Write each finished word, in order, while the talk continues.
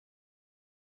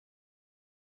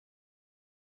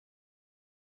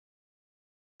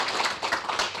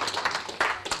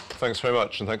Thanks very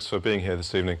much, and thanks for being here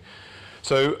this evening.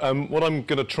 So what I'm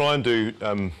going to try and do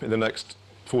in the next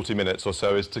 40 minutes or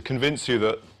so is to convince you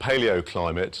that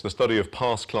paleoclimate, the study of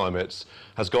past climates,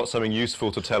 has got something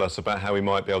useful to tell us about how we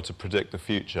might be able to predict the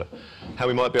future, how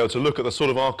we might be able to look at the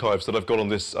sort of archives that I've got on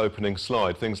this opening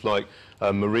slide, things like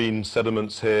marine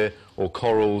sediments here, or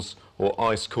corals, or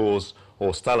ice cores,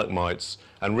 or stalagmites,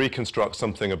 and reconstruct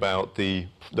something about the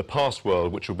past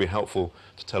world, which will be helpful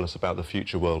to tell us about the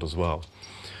future world as well.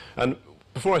 And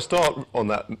before I start on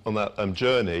that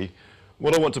journey,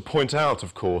 what I want to point out,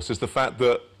 of course, is the fact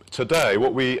that today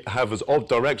what we have as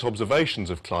direct observations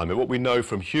of climate, what we know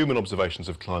from human observations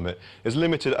of climate, is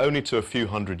limited only to a few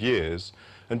hundred years.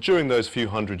 And during those few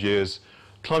hundred years,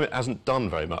 climate hasn't done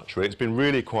very much, really. It's been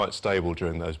really quite stable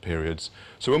during those periods.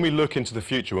 So when we look into the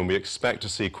future, when we expect to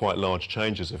see quite large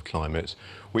changes of climate,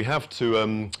 we have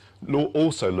to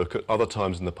also look at other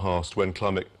times in the past when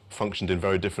climate functioned in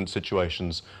very different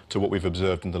situations to what we've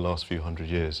observed in the last few hundred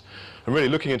years. And really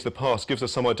looking into the past gives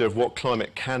us some idea of what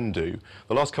climate can do.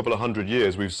 The last couple of hundred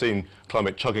years we've seen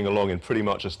climate chugging along in pretty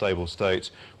much a stable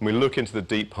state. When we look into the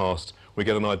deep past, we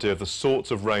get an idea of the sorts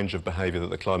of range of behaviour that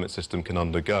the climate system can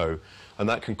undergo, and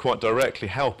that can quite directly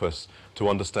help us to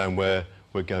understand where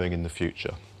we're going in the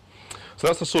future. So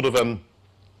that's the sort of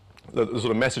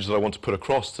message that I want to put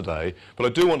across today, but I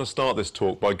do want to start this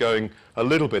talk by going a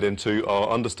little bit into our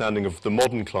understanding of the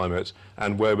modern climate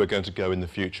and where we're going to go in the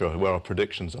future, where our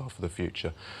predictions are for the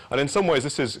future. And in some ways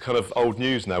this is kind of old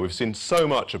news now. We've seen so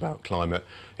much about climate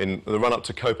in the run-up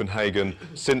to Copenhagen,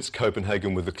 since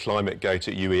Copenhagen with the Climate Gate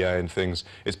at UEA and things.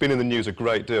 It's been in the news a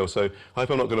great deal, so I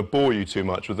hope I'm not going to bore you too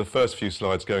much with the first few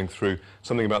slides going through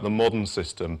something about the modern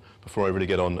system before I really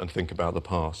get on and think about the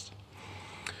past.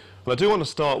 And I do want to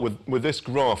start with this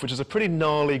graph, which is a pretty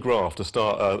gnarly graph to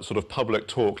start a sort of public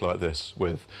talk like this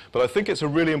with. But I think it's a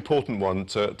really important one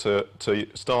to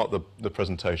start the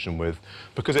presentation with,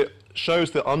 because it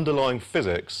shows the underlying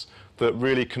physics that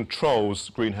really controls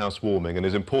greenhouse warming and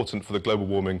is important for the global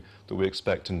warming that we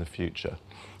expect in the future.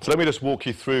 So let me just walk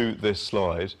you through this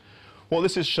slide. What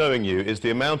this is showing you is the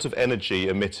amount of energy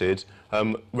emitted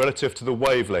relative to the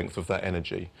wavelength of that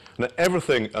energy. Now,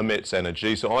 everything emits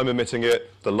energy, so I'm emitting it,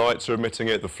 the lights are emitting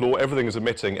it, the floor, everything is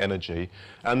emitting energy,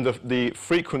 and the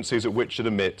frequencies at which it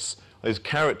emits is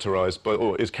characterized by,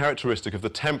 or is characteristic of the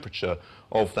temperature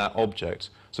of that object.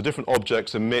 So different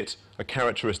objects emit a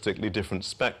characteristically different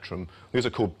spectrum. These are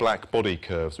called black body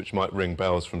curves, which might ring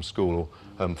bells from school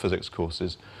or physics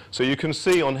courses. So you can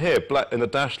see on here, in the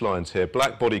dashed lines here,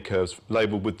 black body curves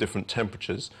labelled with different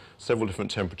temperatures, several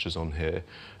different temperatures on here.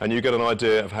 And you get an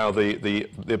idea of how both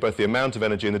the amount of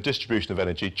energy and the distribution of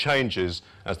energy changes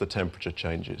as the temperature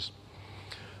changes.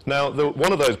 Now,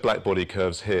 one of those black body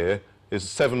curves here is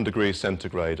 7 degrees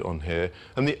centigrade on here,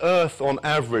 and the Earth on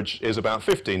average is about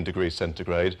 15 degrees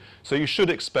centigrade, so you should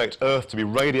expect Earth to be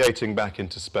radiating back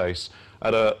into space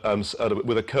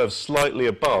with a curve slightly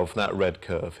above that red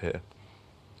curve here.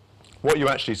 What you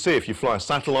actually see if you fly a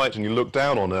satellite and you look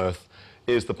down on Earth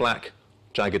is the black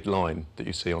jagged line that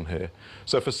you see on here.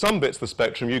 So for some bits of the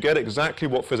spectrum you get exactly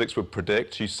what physics would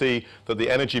predict. You see that the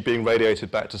energy being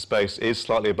radiated back to space is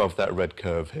slightly above that red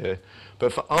curve here.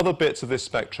 But for other bits of this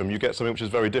spectrum you get something which is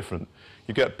very different.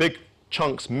 You get big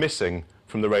chunks missing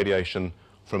from the radiation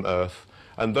from Earth,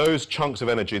 and those chunks of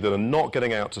energy that are not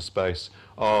getting out to space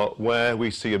are where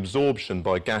we see absorption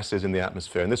by gases in the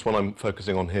atmosphere. And this one I'm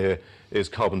focusing on here is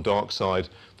carbon dioxide,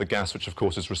 the gas which of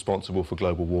course is responsible for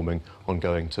global warming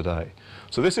ongoing today.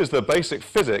 So this is the basic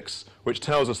physics which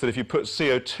tells us that if you put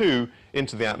CO2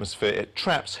 into the atmosphere, it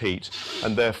traps heat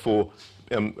and therefore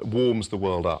warms the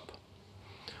world up.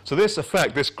 So this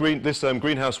effect, this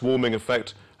greenhouse warming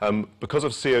effect, because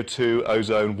of CO2,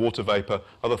 ozone, water vapour,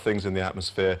 other things in the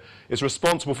atmosphere, is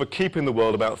responsible for keeping the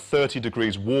world about 30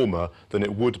 degrees warmer than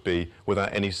it would be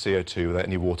without any CO2, without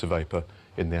any water vapour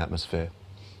in the atmosphere.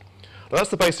 Now, that's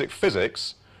the basic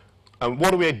physics. And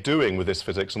what are we doing with this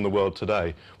physics in the world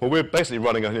today? Well, we're basically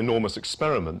running an enormous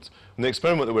experiment. And the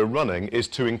experiment that we're running is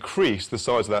to increase the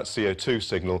size of that CO2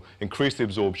 signal, increase the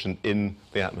absorption in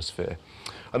the atmosphere.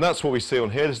 And that's what we see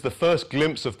on here. This is the first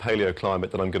glimpse of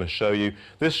paleoclimate that I'm going to show you.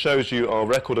 This shows you our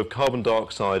record of carbon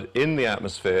dioxide in the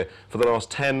atmosphere for the last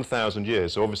 10,000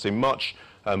 years. So obviously much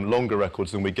longer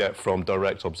records than we get from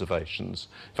direct observations.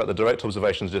 In fact, the direct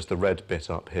observation is just the red bit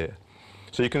up here.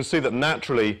 So you can see that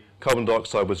naturally carbon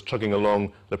dioxide was chugging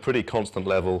along at a pretty constant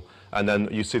level, and then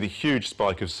you see the huge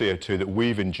spike of CO2 that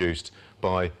we've induced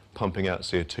by pumping out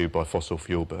CO2 by fossil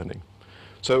fuel burning.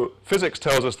 So physics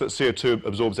tells us that CO2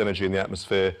 absorbs energy in the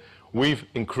atmosphere. We've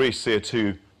increased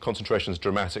CO2 concentrations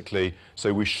dramatically,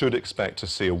 so we should expect to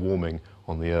see a warming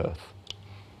on the Earth.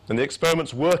 And the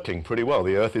experiment's working pretty well.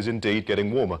 The Earth is indeed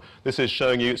getting warmer. This is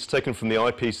showing you, it's taken from the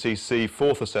IPCC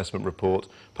fourth assessment report,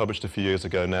 published a few years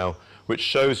ago now, which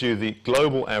shows you the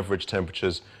global average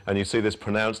temperatures, and you see this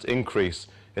pronounced increase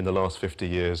in the last 50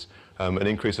 years, an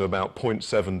increase of about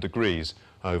 0.7 degrees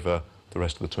over the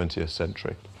rest of the 20th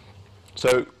century.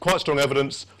 So quite strong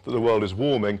evidence that the world is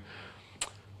warming.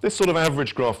 This sort of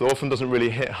average graph, though, often doesn't really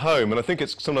hit home, and I think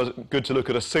it's sometimes good to look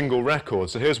at a single record.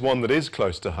 So here's one that is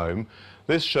close to home.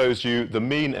 This shows you the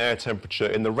mean air temperature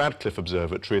in the Radcliffe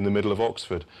Observatory in the middle of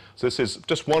Oxford. So this is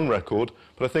just one record,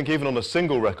 but I think even on a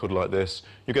single record like this,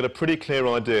 you get a pretty clear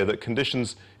idea that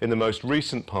conditions in the most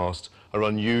recent past are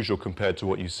unusual compared to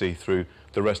what you see through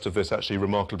the rest of this actually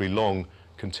remarkably long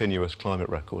continuous climate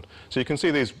record. So you can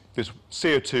see this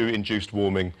CO2-induced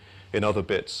warming in other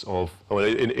bits of, or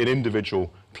in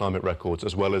individual climate records,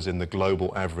 as well as in the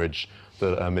global average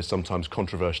that is sometimes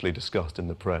controversially discussed in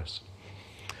the press.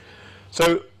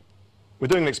 So we're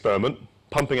doing an experiment,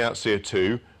 pumping out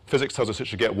CO2. Physics tells us it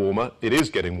should get warmer. It is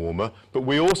getting warmer, but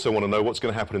we also want to know what's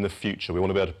going to happen in the future. We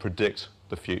want to be able to predict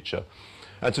the future.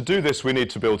 And to do this, we need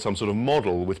to build some sort of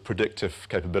model with predictive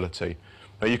capability.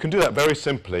 Now, you can do that very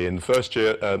simply. In the first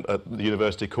year at the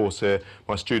university course here,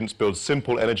 my students build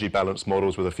simple energy balance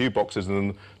models with a few boxes in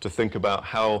them to think about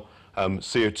how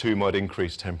CO2 might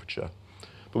increase temperature.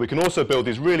 But we can also build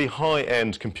these really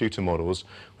high-end computer models,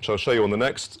 which I'll show you on the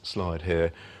next slide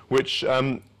here, which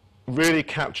really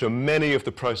capture many of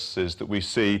the processes that we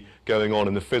see going on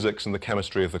in the physics and the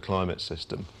chemistry of the climate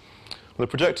system. Well, the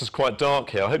projector's quite dark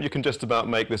here. I hope you can just about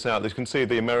make this out. You can see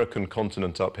the American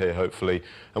continent up here, hopefully.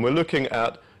 And we're looking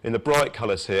at, in the bright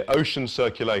colours here, ocean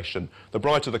circulation. The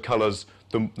brighter the colours,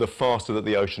 the faster that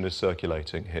the ocean is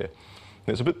circulating here.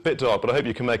 It's a bit dark, but I hope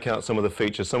you can make out some of the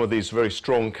features. Some of these very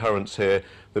strong currents here,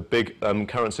 the big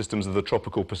current systems of the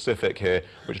tropical Pacific here,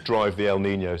 which drive the El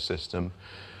Nino system.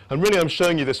 And really I'm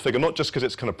showing you this figure not just because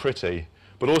it's kind of pretty,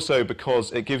 but also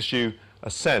because it gives you a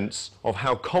sense of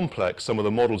how complex some of the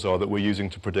models are that we're using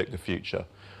to predict the future.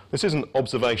 This isn't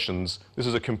observations, this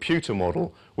is a computer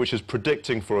model which is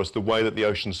predicting for us the way that the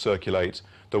oceans circulate,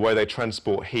 the way they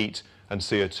transport heat and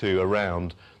CO2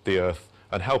 around the Earth,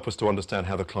 and help us to understand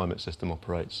how the climate system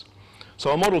operates.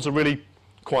 So our models are really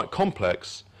quite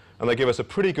complex, and they give us a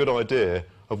pretty good idea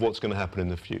of what's going to happen in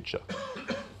the future.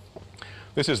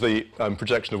 This is the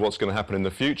projection of what's going to happen in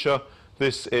the future.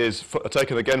 This is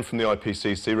taken again from the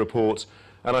IPCC report,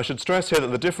 and I should stress here that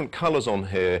the different colours on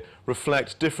here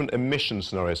reflect different emission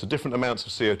scenarios, so different amounts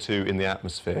of CO2 in the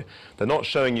atmosphere. They're not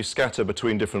showing you scatter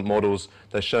between different models,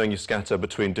 they're showing you scatter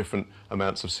between different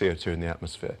amounts of CO2 in the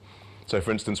atmosphere. So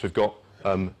for instance, we've got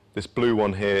this blue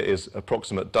one here is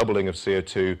approximate doubling of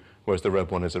CO2, whereas the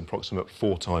red one is an approximate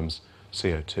 4 times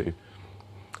CO2.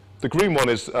 The green one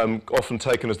is often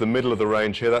taken as the middle of the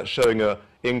range here. That's showing an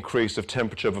increase of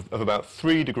temperature of about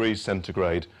 3 degrees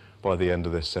centigrade by the end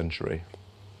of this century.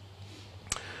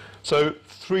 So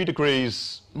 3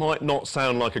 degrees might not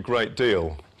sound like a great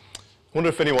deal. I wonder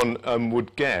if anyone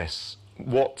would guess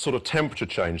what sort of temperature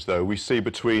change, though, we see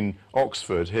between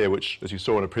Oxford here, which, as you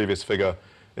saw in a previous figure,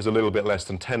 is a little bit less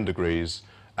than 10 degrees,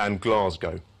 and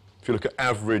Glasgow. If you look at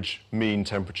average mean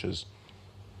temperatures,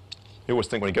 you always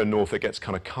think when you go north it gets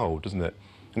kind of cold, doesn't it?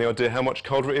 Any idea how much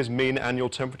colder it is, mean annual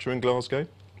temperature in Glasgow?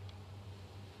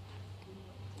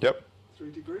 Yep.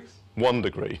 3 degrees? 1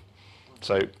 degree.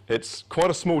 So it's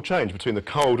quite a small change between the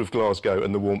cold of Glasgow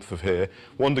and the warmth of here.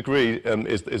 1 degree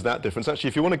is that difference. Actually,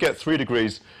 if you want to get 3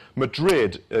 degrees,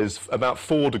 Madrid is about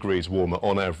 4 degrees warmer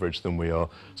on average than we are.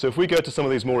 So if we go to some of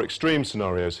these more extreme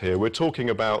scenarios here, we're talking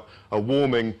about a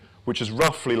warming which is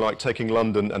roughly like taking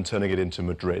London and turning it into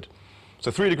Madrid.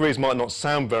 So 3 degrees might not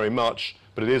sound very much,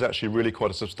 but it is actually really quite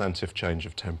a substantive change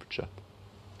of temperature.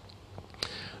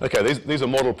 Okay, these are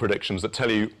model predictions that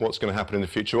tell you what's going to happen in the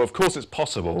future. Well, of course it's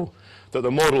possible that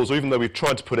the models, even though we've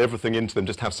tried to put everything into them,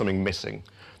 just have something missing.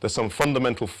 There's some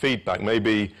fundamental feedback.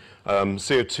 Maybe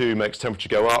CO2 makes temperature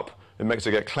go up, it makes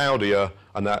it get cloudier,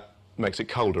 and that makes it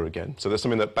colder again. So there's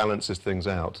something that balances things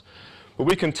out. But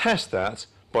we can test that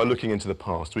by looking into the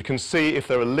past. We can see if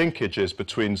there are linkages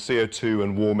between CO2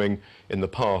 and warming in the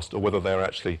past, or whether they're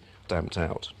actually damped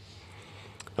out.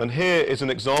 And here is an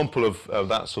example of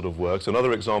that sort of work, so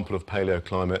another example of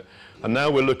paleoclimate. And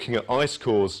now we're looking at ice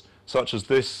cores such as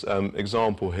this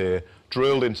example here,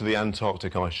 drilled into the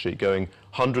Antarctic ice sheet, going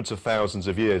hundreds of thousands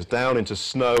of years down into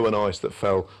snow and ice that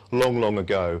fell long, long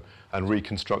ago, and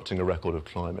reconstructing a record of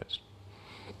climate.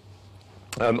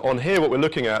 On here, what we're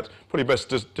looking at, probably best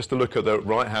just to look at the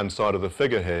right-hand side of the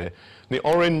figure here. The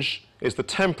orange is the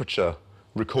temperature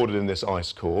recorded in this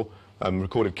ice core,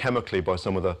 recorded chemically by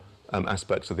some of the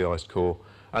aspects of the ice core.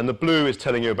 and the blue is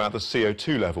telling you about the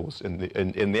CO2 levels in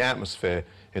the atmosphere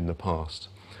in the past.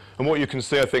 And what you can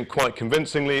see, I think, quite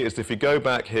convincingly is if you go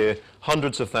back here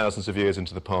hundreds of thousands of years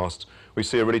into the past, we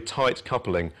see a really tight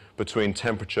coupling between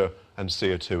temperature and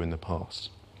CO2 in the past.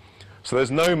 So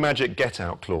there's no magic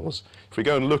get-out clause. If we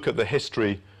go and look at the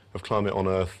history of climate on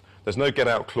Earth, there's no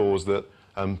get-out clause that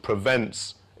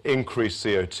prevents increased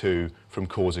CO2 from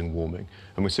causing warming.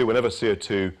 And we see whenever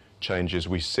CO2 changes,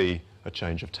 we see a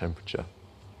change of temperature.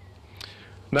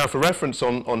 Now, for reference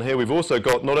on here, we've also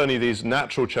got not only these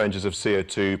natural changes of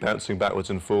CO2 bouncing backwards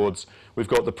and forwards, we've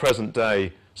got the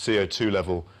present-day CO2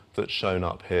 level that's shown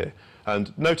up here.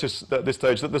 And notice at this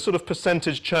stage that the sort of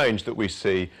percentage change that we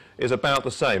see is about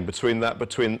the same between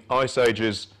ice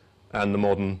ages and the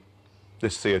modern,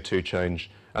 this CO2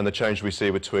 change, and the change we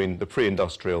see between the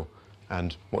pre-industrial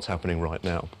and what's happening right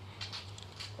now.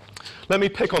 Let me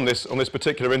pick on this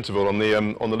particular interval on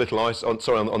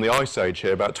the ice age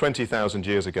here, about 20,000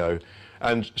 years ago,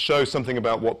 and show something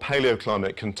about what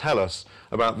paleoclimate can tell us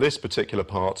about this particular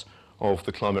part of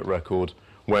the climate record,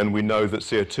 when we know that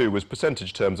CO2 was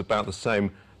percentage terms about the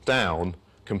same down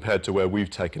compared to where we've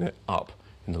taken it up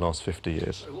in the last 50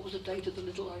 years. So what was the date of the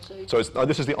little ice age? So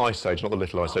this is the ice age, not the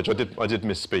little ice age. I did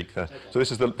misspeak there. Okay. So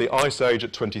this is the ice age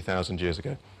at 20,000 years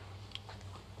ago.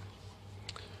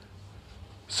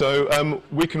 So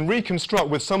we can reconstruct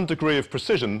with some degree of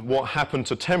precision what happened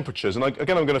to temperatures. And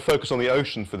again, I'm going to focus on the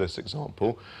ocean for this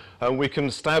example. We can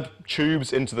stab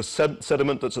tubes into the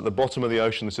sediment that's at the bottom of the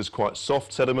ocean. This is quite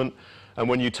soft sediment. And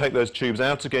when you take those tubes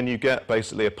out again, you get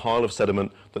basically a pile of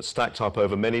sediment that's stacked up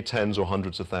over many tens or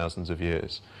hundreds of thousands of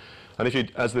years. And if you,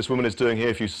 as this woman is doing here,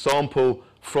 if you sample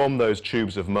from those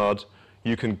tubes of mud,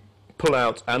 you can pull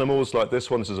out animals like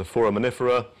this one. This is a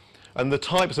foraminifera. And the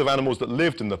types of animals that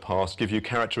lived in the past give you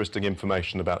characteristic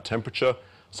information about temperature.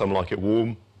 Some like it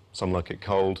warm, some like it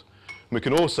cold. And we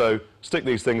can also stick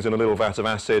these things in a little vat of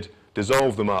acid,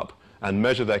 dissolve them up, and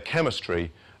measure their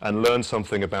chemistry and learn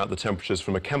something about the temperatures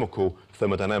from a chemical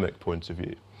thermodynamic point of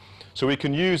view. So we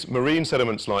can use marine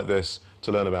sediments like this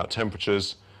to learn about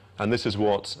temperatures, and this is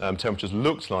what temperatures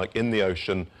looked like in the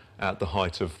ocean at the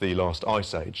height of the last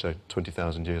ice age, so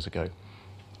 20,000 years ago.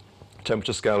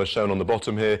 Temperature scale is shown on the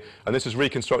bottom here, and this is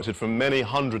reconstructed from many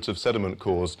hundreds of sediment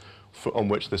cores on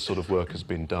which this sort of work has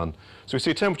been done. So we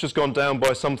see temperature's gone down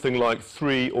by something like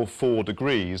 3 or 4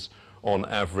 degrees on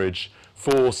average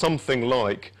for something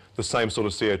like the same sort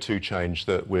of CO2 change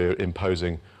that we're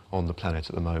imposing on the planet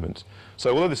at the moment.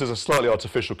 So although this is a slightly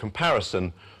artificial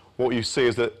comparison, what you see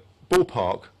is that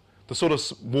ballpark, the sort of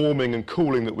warming and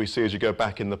cooling that we see as you go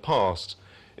back in the past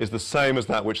is the same as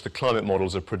that which the climate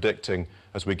models are predicting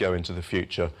as we go into the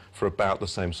future for about the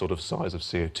same sort of size of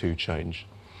CO2 change.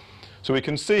 So we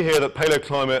can see here that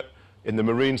paleoclimate in the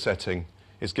marine setting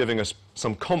is giving us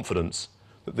some confidence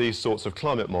that these sorts of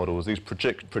climate models, these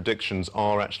predictions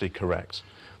are actually correct.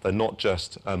 They're not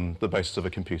just the basis of a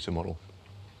computer model.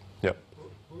 Yeah.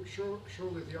 Well,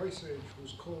 surely the ice age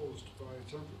was caused by a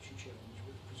temperature change,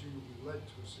 which presumably led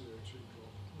to a CO2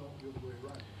 drop, not the other way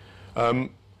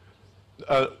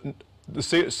around. The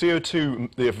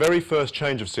CO2, the very first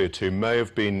change of CO2 may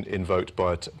have been invoked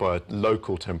by a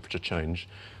local temperature change,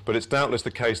 but it's doubtless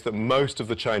the case that most of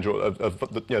the change,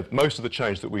 most of the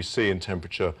change that we see in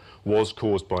temperature was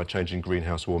caused by a change in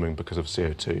greenhouse warming because of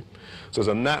CO2. So there's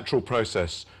a natural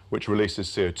process which releases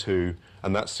CO2,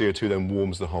 and that CO2 then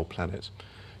warms the whole planet.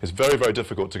 It's very, very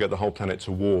difficult to get the whole planet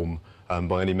to warm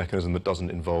by any mechanism that doesn't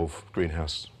involve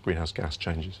greenhouse gas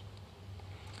changes.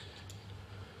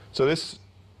 So this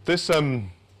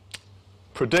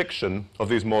prediction of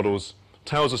these models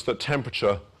tells us that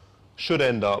temperature should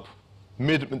end up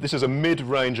this is a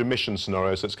mid-range emission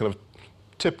scenario, so it's kind of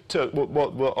what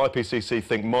IPCC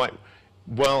think might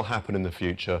well happen in the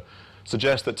future,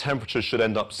 suggests that temperatures should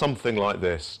end up something like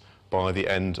this by the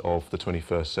end of the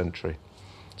 21st century.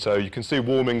 So you can see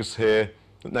warmings here.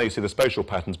 Now you see the spatial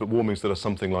patterns, but warmings that are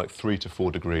something like 3 to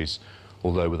 4 degrees,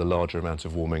 although with a larger amount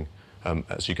of warming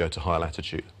as you go to higher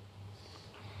latitude.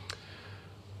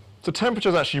 So temperature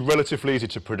is actually relatively easy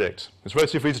to predict. It's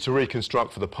relatively easy to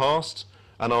reconstruct for the past,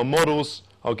 and our models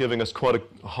are giving us quite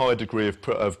a high degree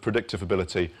of predictive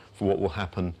ability for what will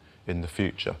happen in the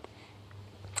future.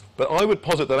 But I would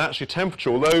posit that actually temperature,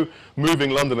 although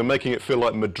moving London and making it feel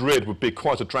like Madrid would be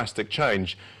quite a drastic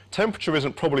change, temperature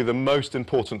isn't probably the most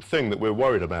important thing that we're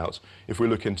worried about if we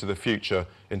look into the future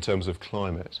in terms of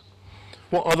climate.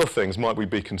 What other things might we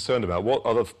be concerned about? What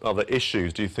other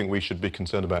issues do you think we should be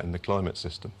concerned about in the climate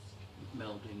system?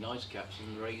 Melting ice caps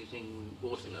and raising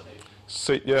water levels.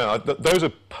 See, yeah, those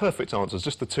are perfect answers,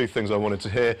 just the two things I wanted to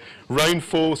hear.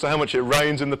 Rainfall, so how much it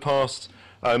rains in the past,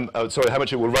 how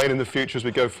much it will rain in the future as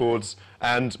we go forwards,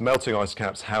 and melting ice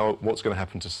caps, what's going to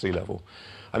happen to sea level.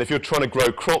 And if you're trying to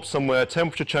grow crops somewhere,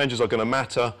 temperature changes are going to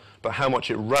matter, but how much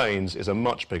it rains is a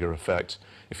much bigger effect.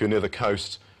 If you're near the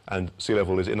coast and sea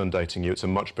level is inundating you, it's a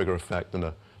much bigger effect than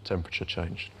a temperature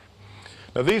change.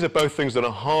 Now, these are both things that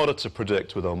are harder to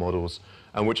predict with our models,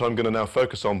 and which I'm going to now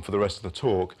focus on for the rest of the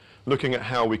talk, looking at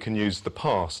how we can use the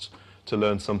past to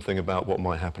learn something about what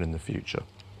might happen in the future.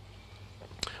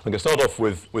 I'm going to start off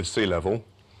with sea level.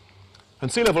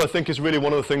 And sea level, I think, is really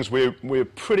one of the things we're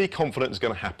pretty confident is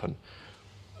going to happen.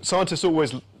 Scientists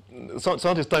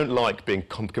don't like being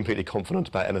completely confident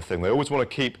about anything. They always want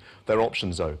to keep their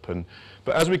options open.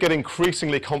 But as we get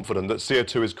increasingly confident that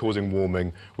CO2 is causing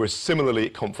warming, we're similarly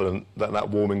confident that that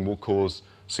warming will cause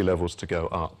sea levels to go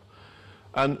up.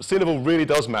 And sea level really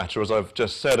does matter, as I've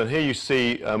just said. And here you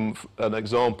see an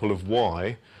example of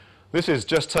why. This is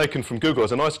just taken from Google.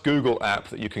 It's a nice Google app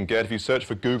that you can get. If you search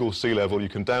for Google sea level, you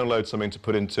can download something to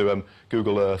put into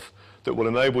Google Earth that will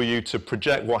enable you to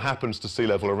project what happens to sea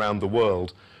level around the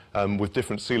world with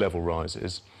different sea level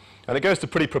rises. And it goes to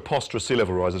pretty preposterous sea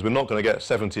level rises. We're not going to get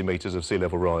 70 metres of sea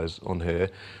level rise on here.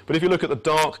 But if you look at the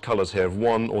dark colours here of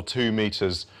 1 or 2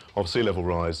 metres of sea level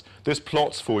rise, this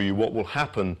plots for you what will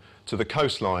happen to the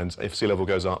coastlines if sea level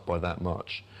goes up by that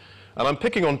much. And I'm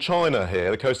picking on China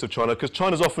here, the coast of China, because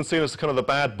China's often seen as kind of the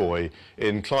bad boy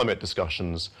in climate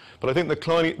discussions. But I think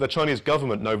the Chinese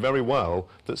government know very well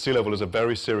that sea level is a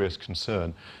very serious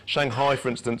concern. Shanghai, for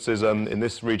instance, is in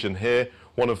this region here,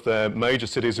 one of their major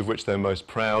cities of which they're most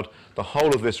proud. The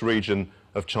whole of this region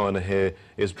of China here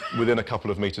is within a couple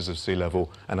of metres of sea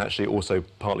level and actually also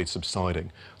partly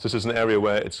subsiding. So this is an area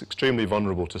where it's extremely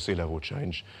vulnerable to sea level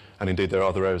change. And indeed, there are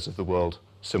other areas of the world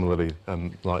similarly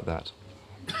like that.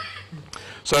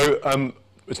 So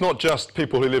it's not just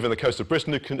people who live in the coast of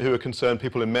Britain who are concerned.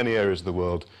 People in many areas of the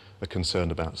world are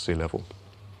concerned about sea level.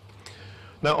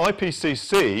 Now,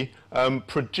 IPCC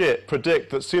predict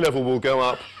that sea level will go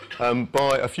up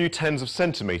by a few tens of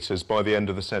centimetres by the end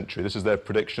of the century. This is their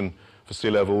prediction for sea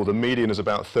level. The median is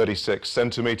about 36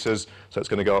 centimetres, so it's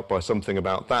going to go up by something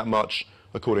about that much,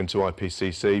 according to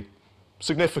IPCC.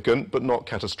 Significant, but not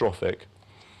catastrophic.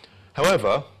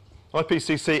 However,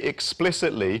 IPCC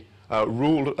explicitly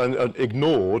ruled and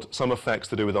ignored some effects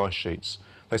to do with ice sheets.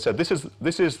 They said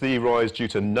this is the rise due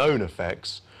to known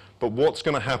effects, but what's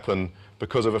going to happen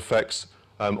because of effects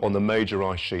on the major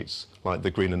ice sheets, like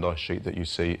the Greenland ice sheet that you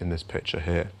see in this picture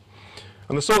here.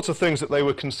 And the sorts of things that they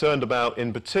were concerned about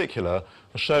in particular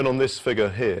are shown on this figure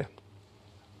here.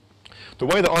 The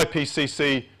way that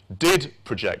IPCC did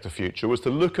project the future was to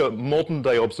look at modern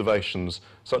day observations,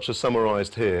 such as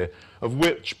summarised here, of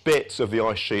which bits of the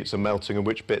ice sheets are melting and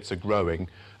which bits are growing,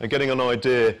 and getting an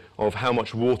idea of how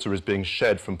much water is being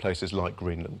shed from places like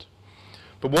Greenland.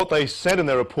 But what they said in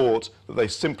their report that they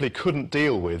simply couldn't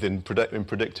deal with in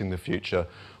predicting the future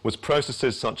was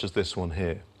processes such as this one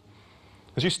here.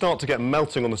 As you start to get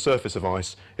melting on the surface of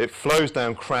ice, it flows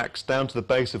down cracks down to the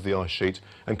base of the ice sheet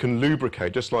and can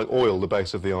lubricate, just like oil, the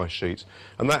base of the ice sheet.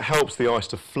 And that helps the ice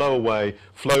to flow away,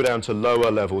 flow down to lower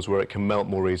levels where it can melt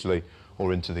more easily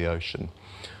or into the ocean.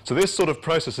 So this sort of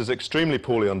process is extremely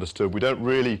poorly understood. We don't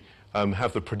really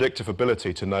have the predictive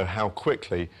ability to know how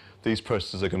quickly these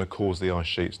processes are going to cause the ice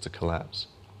sheets to collapse.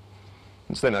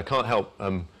 Incidentally, I can't help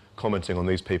commenting on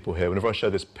these people here. Whenever I show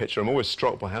this picture, I'm always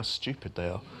struck by how stupid they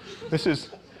are. This is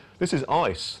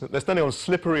ice. They're standing on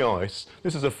slippery ice.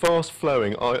 This is a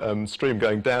fast-flowing stream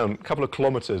going down a couple of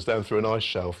kilometres down through an ice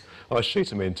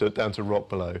sheet, down to rock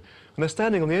below. And they're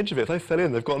standing on the edge of it. If they fell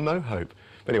in, they've got no hope.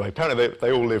 But anyway, apparently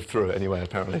they all lived through it anyway,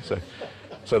 apparently.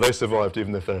 So they survived,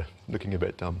 even if they're looking a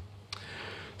bit dumb.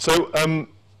 So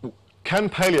can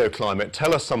paleoclimate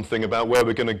tell us something about where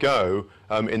we're going to go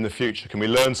in the future? Can we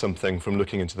learn something from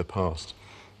looking into the past?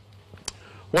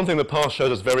 One thing the past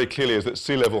shows us very clearly is that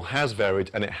sea level has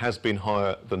varied and it has been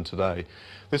higher than today.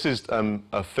 This is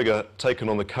a figure taken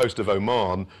on the coast of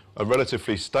Oman, a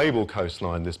relatively stable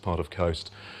coastline, this part of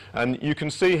coast. And you can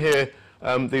see here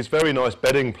these very nice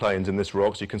bedding planes in this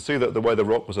rock. So you can see that the way the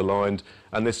rock was aligned,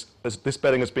 and this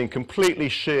bedding has been completely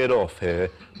sheared off here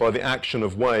by the action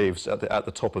of waves at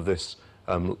the top of this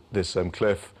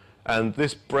cliff. And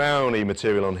this browny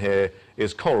material on here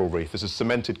is coral reef. This is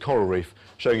cemented coral reef,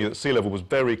 showing you that sea level was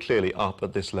very clearly up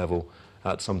at this level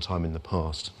at some time in the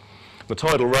past. The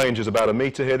tidal range is about 1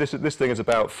 metre here. This thing is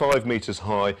about 5 metres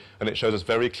high, and it shows us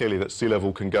very clearly that sea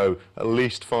level can go at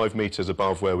least 5 metres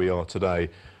above where we are today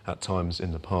at times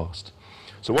in the past.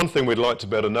 So one thing we'd like to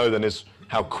be able to know then is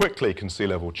how quickly can sea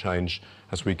level change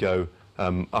as we go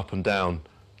up and down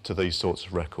to these sorts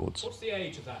of records. What's the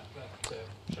age of that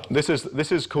This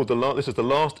is called this is the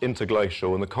last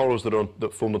interglacial, and the corals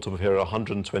that formed on top of here are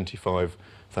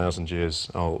 125,000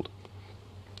 years old.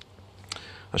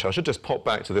 Actually, I should just pop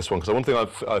back to this one, because one thing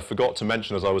I forgot to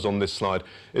mention as I was on this slide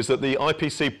is that the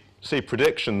IPCC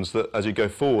predictions that as you go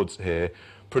forwards here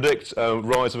predict a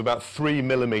rise of about 3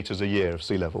 millimetres a year of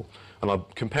sea level. And I'll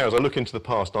compare, as I look into the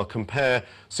past, I'll compare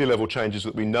sea level changes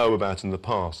that we know about in the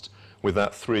past with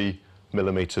that 3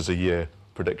 millimetres a year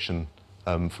prediction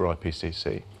for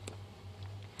IPCC.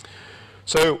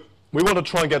 So we want to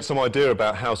try and get some idea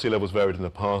about how sea levels varied in the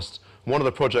past. One of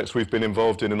the projects we've been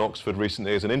involved in Oxford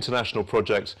recently is an international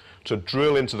project to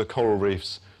drill into the coral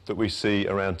reefs that we see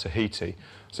around Tahiti.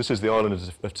 So this is the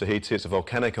island of Tahiti. It's a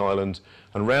volcanic island,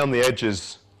 and around the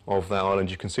edges of that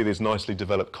island you can see these nicely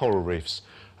developed coral reefs,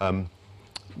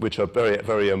 which are very,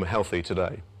 very healthy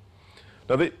today.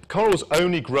 Now the corals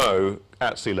only grow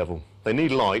at sea level. They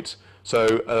need light,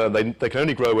 so they can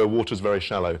only grow where water is very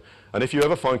shallow. And if you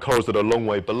ever find corals that are a long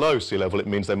way below sea level, it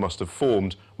means they must have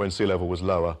formed when sea level was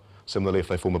lower. Similarly, if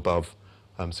they form above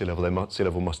sea level, sea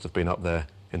level must have been up there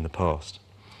in the past.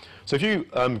 So if you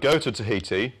go to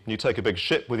Tahiti, you take a big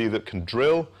ship with you that can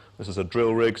drill. This is a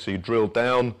drill rig, so you drill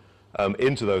down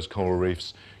into those coral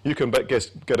reefs. You can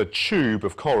get a tube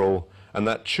of coral, and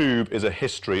that tube is a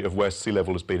history of where sea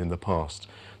level has been in the past.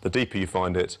 The deeper you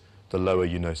find it, the lower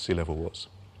you know sea level was.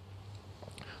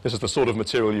 This is the sort of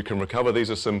material you can recover. These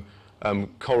are some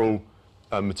coral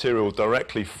material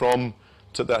directly from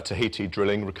that Tahiti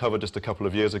drilling, recovered just a couple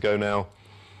of years ago now.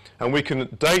 And we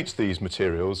can date these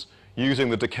materials using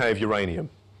the decay of uranium.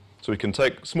 So we can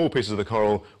take small pieces of the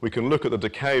coral, we can look at the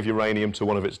decay of uranium to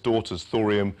one of its daughters,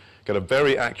 thorium, get a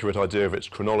very accurate idea of its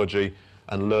chronology,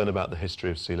 and learn about the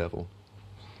history of sea level.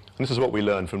 And this is what we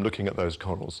learn from looking at those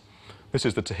corals. This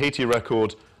is the Tahiti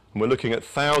record, and we're looking at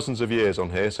thousands of years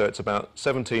on here, so it's about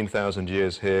 17,000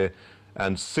 years here,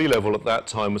 and sea level at that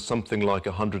time was something like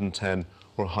 110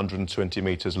 or 120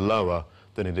 metres lower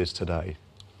than it is today.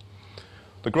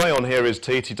 The grey on here is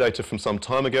Tahiti data from some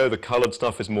time ago. The coloured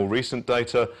stuff is more recent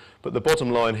data, but the bottom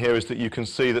line here is that you can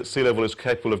see that sea level is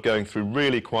capable of going through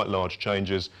really quite large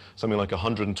changes, something like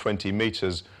 120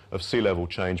 metres of sea level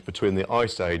change between the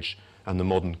Ice Age and the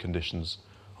modern conditions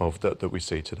that we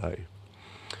see today.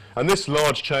 And this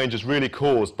large change is really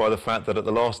caused by the fact that at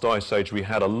the last Ice Age we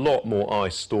had a lot more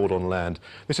ice stored on land.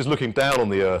 This is looking down on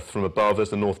the Earth from above. There's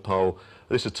the North Pole.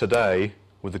 This is today,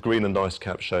 with the Greenland ice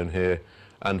cap shown here,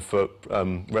 and for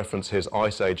reference here's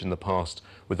Ice Age in the past,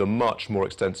 with a much more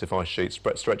extensive ice sheet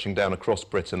stretching down across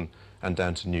Britain and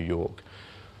down to New York.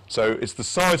 So it's the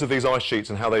size of these ice sheets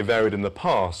and how they varied in the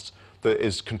past that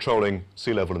is controlling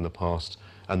sea level in the past,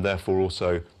 and therefore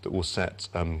also that will set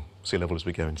sea level as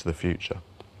we go into the future.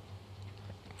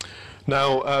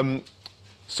 Now,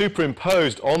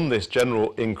 superimposed on this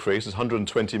general increase, this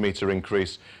 120 metre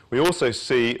increase, we also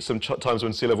see some times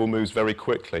when sea level moves very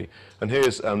quickly. And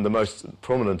here's the most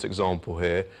prominent example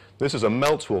here. This is a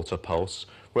meltwater pulse,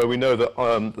 where we know that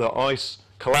the ice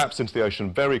collapsed into the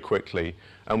ocean very quickly,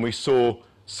 and we saw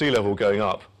sea level going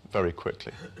up very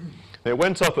quickly. It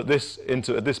went up at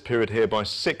this period here by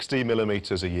 60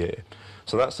 millimetres a year.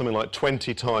 So that's something like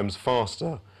 20 times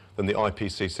faster than the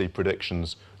IPCC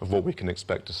predictions of what we can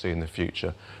expect to see in the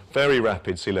future. Very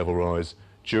rapid sea level rise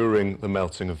during the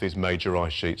melting of these major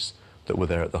ice sheets that were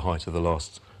there at the height of the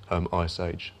last ice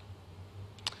age.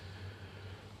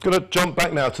 I'm going to jump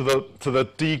back now to the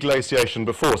deglaciation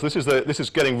before. So this is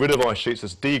getting rid of ice sheets,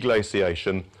 this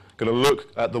deglaciation. Going to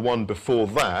look at the one before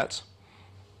that.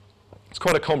 It's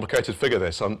quite a complicated figure,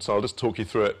 this, so I'll just talk you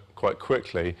through it quite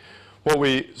quickly. What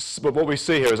we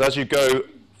see here is as you go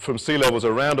from sea levels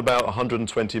around about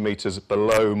 120 metres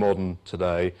below modern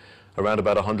today, around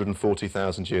about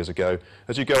 140,000 years ago,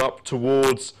 as you go up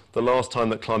towards the last time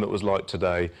that climate was like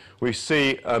today, we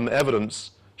see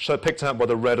evidence picked out by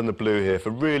the red and the blue here for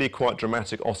really quite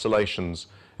dramatic oscillations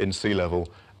in sea level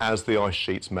as the ice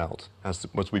sheets melt, as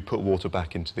we put water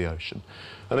back into the ocean.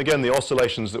 And again, the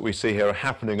oscillations that we see here are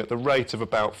happening at the rate of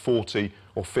about 40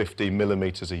 or 50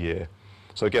 millimetres a year.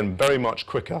 So again, very much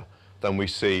quicker than we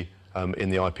see in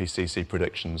the IPCC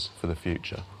predictions for the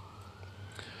future.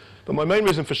 But my main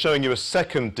reason for showing you a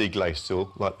second deglacial,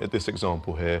 like at this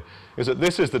example here, is that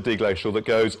this is the deglacial that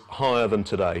goes higher than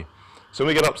today. So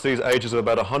when we get up to these ages of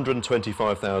about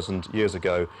 125,000 years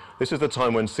ago, this is the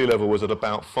time when sea level was at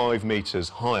about 5 metres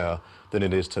higher than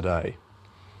it is today.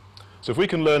 So if we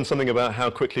can learn something about how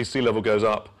quickly sea level goes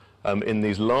up in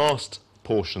these last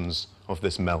portions of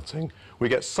this melting, we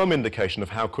get some indication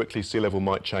of how quickly sea level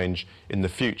might change in the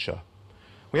future.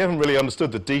 We haven't really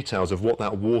understood the details of what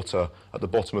that water at the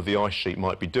bottom of the ice sheet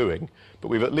might be doing, but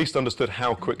we've at least understood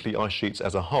how quickly ice sheets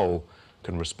as a whole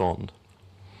can respond.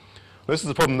 This is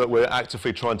a problem that we're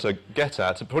actively trying to get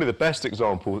at. Probably the best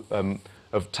example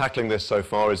of tackling this so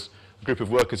far is a group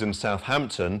of workers in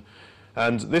Southampton.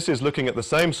 And this is looking at the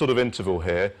same sort of interval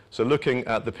here, so looking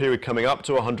at the period coming up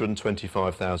to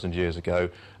 125,000 years ago,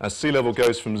 as sea level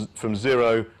goes from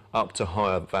 0 up to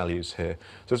higher values here.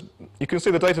 So you can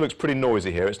see the data looks pretty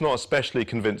noisy here. It's not especially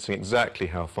convincing exactly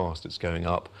how fast it's going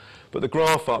up, but the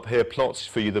graph up here plots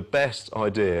for you the best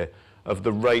idea of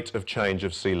the rate of change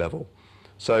of sea level.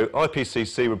 So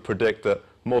IPCC would predict that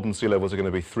modern sea levels are going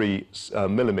to be 3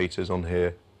 millimetres on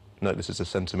here. Note this is a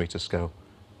centimetre scale,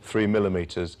 3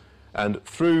 millimetres. And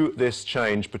through this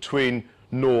change between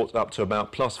 0 up to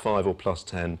about +5 or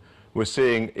 +10, we're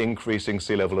seeing increasing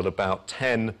sea level at about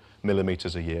 10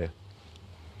 millimetres a year.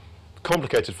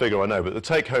 Complicated figure, I know, but the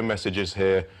take-home message is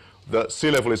here that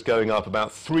sea level is going up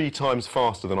about 3 times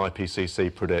faster than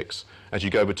IPCC predicts as you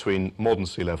go between modern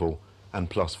sea level and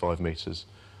 +5 metres.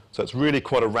 So it's really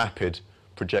quite a rapid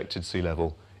projected sea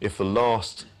level if the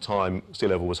last time sea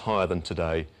level was higher than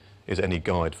today is any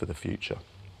guide for the future.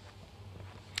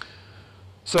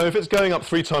 So if it's going up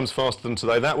 3 times faster than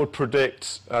today, that would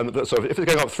predict, if it's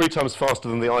going up 3 times faster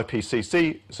than the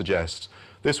IPCC suggests,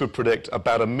 this would predict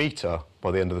about 1 metre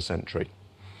by the end of the century.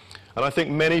 And I think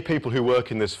many people who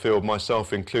work in this field,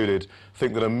 myself included,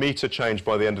 think that 1 metre change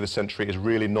by the end of the century is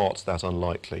really not that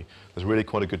unlikely. There's really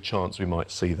quite a good chance we might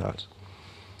see that.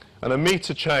 And 1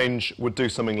 metre change would do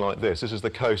something like this. This is the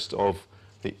coast of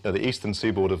the eastern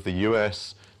seaboard of the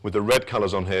US, with the red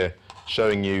colours on here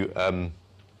showing you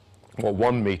what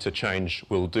 1 metre change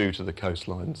will do to the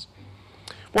coastlines.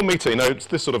 1 metre, you know, it's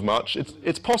this sort of much.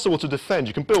 It's possible to defend.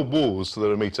 You can build walls so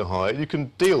they're 1 metre high. You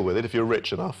can deal with it if you're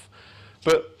rich enough.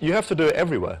 But you have to do it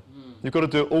everywhere. You've got to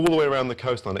do it all the way around the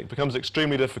coastline. It becomes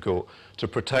extremely difficult to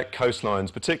protect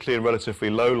coastlines, particularly in relatively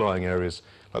low-lying areas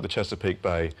like the Chesapeake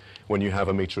Bay, when you have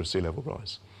 1 metre of sea level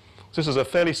rise. So this is a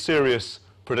fairly serious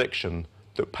prediction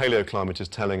that paleoclimate is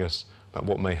telling us about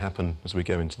what may happen as we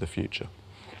go into the future.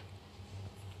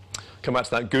 Come back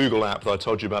to that Google app that I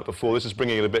told you about before. This is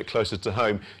bringing it a bit closer to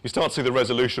home. You start to see the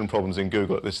resolution problems in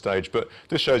Google at this stage, but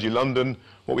this shows you London,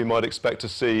 what we might expect to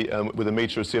see with 1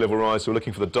 metre of sea level rise. So we're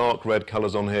looking for the dark red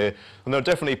colours on here. And there are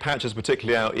definitely patches,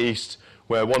 particularly out east,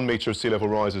 where 1 metre of sea level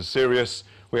rise is serious.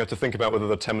 We have to think about whether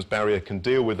the Thames Barrier can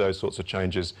deal with those sorts of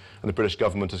changes, and the British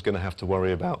government is going to have to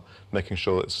worry about making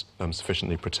sure it's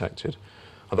sufficiently protected.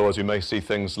 Otherwise, we may see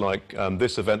things like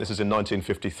this event. This is in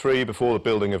 1953, before the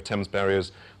building of Thames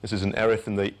barriers. This is in Erith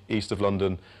in the east of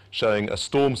London, showing a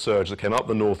storm surge that came up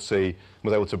the North Sea and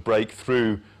was able to break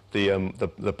through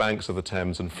the banks of the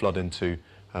Thames and flood into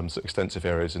extensive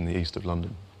areas in the east of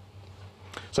London.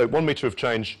 So 1 metre of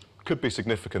change could be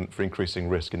significant for increasing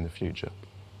risk in the future.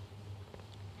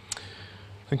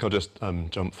 I think I'll just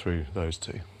jump through those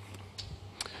two.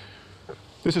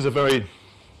 This is a very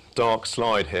dark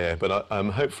slide here, but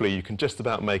hopefully you can just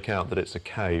about make out that it's a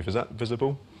cave. Is that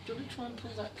visible? Do you want to try and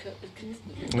pull that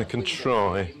curtain? I can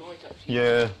try.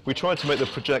 Yeah, we tried to make the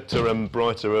projector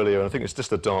brighter earlier, and I think it's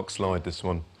just a dark slide, this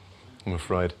one, I'm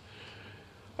afraid.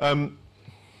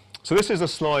 So this is a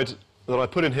slide that I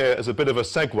put in here as a bit of a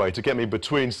segue to get me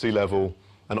between sea level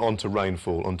and onto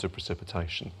rainfall, onto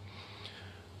precipitation.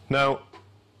 Now,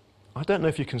 I don't know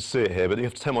if you can see it here, but you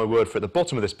have to take my word for it. The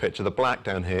bottom of this picture, the black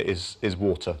down here, is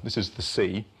water. This is the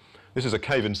sea. This is a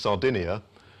cave in Sardinia.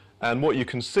 And what you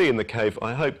can see in the cave,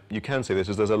 I hope you can see this,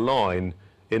 is there's a line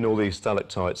in all these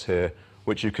stalactites here,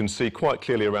 which you can see quite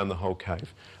clearly around the whole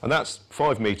cave. And that's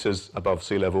 5 metres above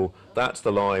sea level. That's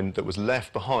the line that was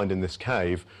left behind in this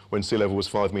cave when sea level was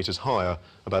 5 metres higher,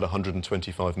 about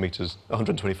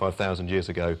 125,000 years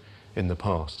ago in the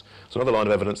past. So another line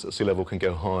of evidence that sea level can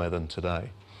go higher than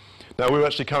today. Now, we're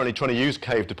actually currently trying to use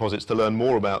cave deposits to learn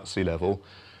more about sea level,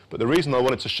 but the reason I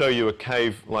wanted to show you a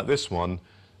cave like this one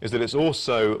is that it's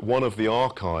also one of the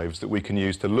archives that we can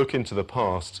use to look into the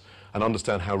past and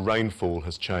understand how rainfall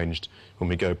has changed when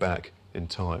we go back in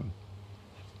time.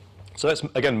 So let's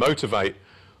again motivate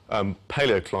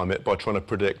paleoclimate by trying to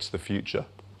predict the future.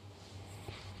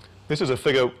 This is a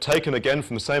figure taken again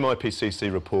from the same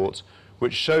IPCC report,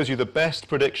 which shows you the best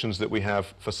predictions that we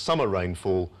have for summer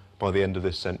rainfall by the end of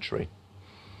this century.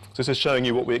 So this is showing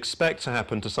you what we expect to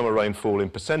happen to summer rainfall in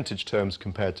percentage terms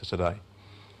compared to today.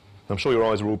 I'm sure your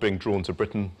eyes are all being drawn to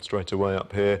Britain straight away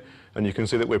up here, and you can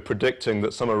see that we're predicting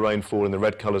that summer rainfall in the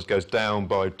red colours goes down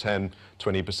by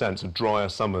 10–20%, so drier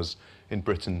summers in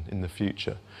Britain in the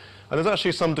future. And there's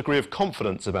actually some degree of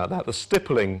confidence about that. The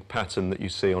stippling pattern that you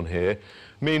see on here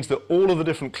means that all of the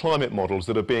different climate models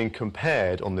that are being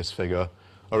compared on this figure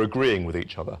are agreeing with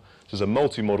each other. This is a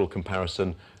multi-model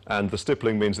comparison, and the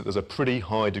stippling means that there's a pretty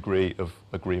high degree of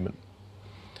agreement.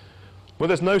 Where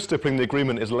there's no stippling, the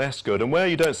agreement is less good, and where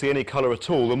you don't see any colour at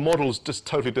all, the models just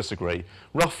totally disagree.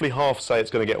 Roughly half say it's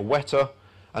going to get wetter,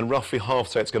 and roughly half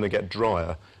say it's going to get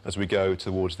drier as we go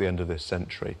towards the end of this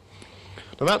century.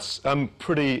 Now that's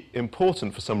pretty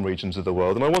important for some regions of the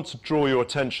world, and I want to draw your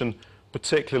attention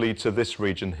particularly to this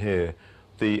region here,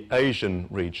 the Asian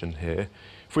region here.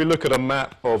 If we look at a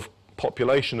map of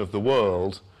population of the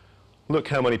world, look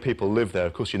how many people live there.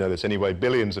 Of course you know this anyway,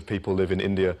 billions of people live in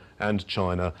India and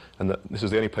China, and this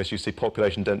is the only place you see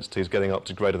population densities getting up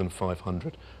to greater than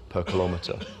 500 per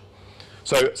kilometre.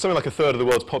 So something like a third of the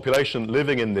world's population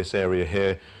living in this area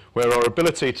here, where our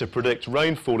ability to predict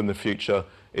rainfall in the future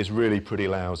is really pretty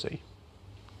lousy.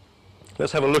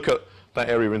 Let's have a look at that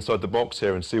area inside the box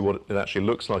here and see what it actually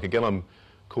looks like. Again, I'm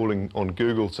calling on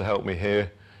Google to help me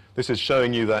here. This is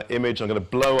showing you that image. I'm going to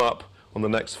blow up on the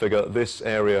next figure this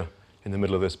area in the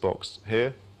middle of this box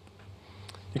here.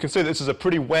 You can see this is a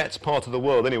pretty wet part of the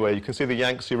world anyway. You can see the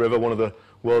Yangtze River, one of the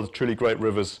world's truly great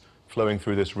rivers, flowing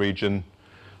through this region.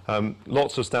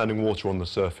 Lots of standing water on the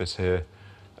surface here.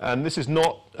 And this is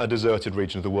not a deserted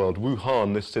region of the world.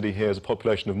 Wuhan, this city here, has a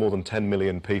population of more than 10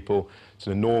 million people. It's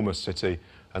an enormous city,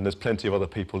 and there's plenty of other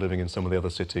people living in some of the other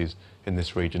cities in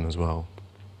this region as well.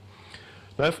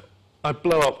 Now, if I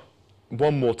blow up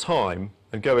one more time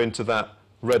and go into that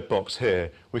red box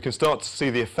here, we can start to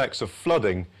see the effects of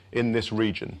flooding in this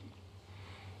region.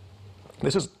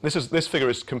 This figure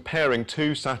is comparing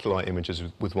two satellite images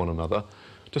with one another.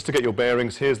 Just to get your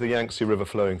bearings, here's the Yangtze River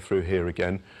flowing through here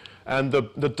again. And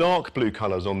the dark blue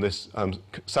colours on this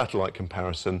satellite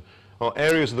comparison are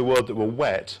areas of the world that were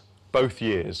wet both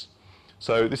years.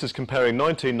 So this is comparing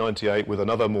 1998 with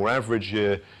another more average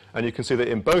year, and you can see that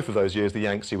in both of those years the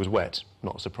Yangtze was wet,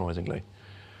 not surprisingly.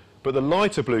 But the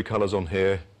lighter blue colours on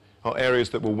here are areas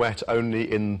that were wet only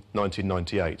in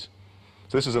 1998.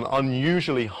 So this is an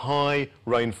unusually high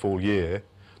rainfall year.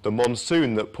 The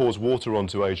monsoon that pours water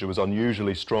onto Asia was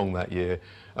unusually strong that year,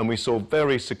 and we saw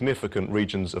very significant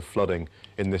regions of flooding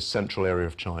in this central area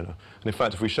of China. And in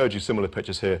fact, if we showed you similar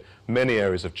pictures here, many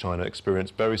areas of China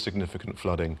experienced very significant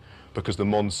flooding because the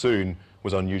monsoon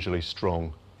was unusually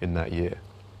strong in that year.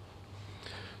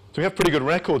 So we have pretty good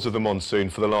records of the monsoon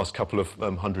for the last couple of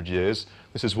hundred years.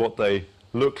 This is what they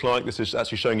look like. This is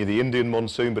actually showing you the Indian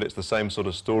monsoon, but it's the same sort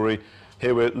of story.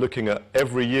 Here we're looking at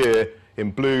every year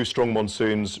in blue, strong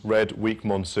monsoons, red, weak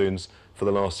monsoons for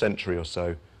the last century or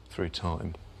so through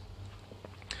time.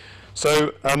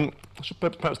 So I should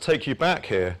perhaps take you back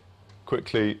here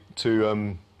quickly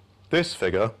to this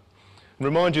figure and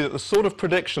remind you that the sort of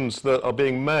predictions that are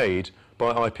being made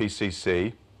by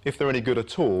IPCC, if they're any good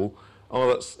at all, are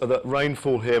that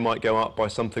rainfall here might go up by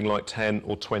something like 10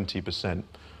 or 20%.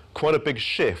 Quite a big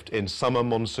shift in summer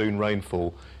monsoon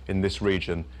rainfall in this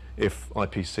region if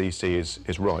IPCC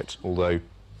is right, although,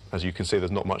 as you can see, there's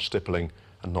not much stippling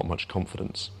and not much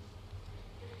confidence.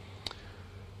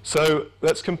 So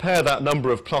let's compare that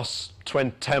number of plus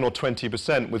 10 or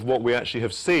 20% with what we actually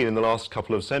have seen in the last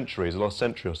couple of centuries, the last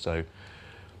century or so.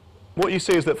 What you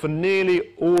see is that for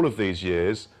nearly all of these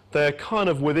years, they're kind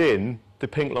of within the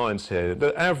pink lines here.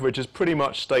 The average is pretty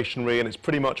much stationary, and it's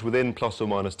pretty much within plus or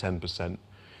minus 10%.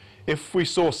 If we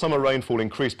saw summer rainfall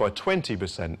increase by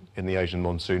 20% in the Asian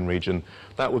monsoon region,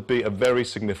 that would be a very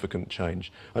significant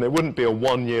change. And it wouldn't be a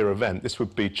one-year event. This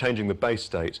would be changing the base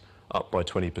state up by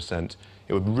 20%.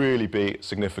 It would really be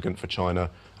significant for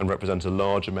China and represent a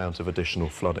large amount of additional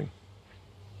flooding.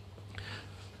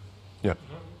 Yeah.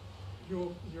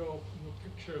 Your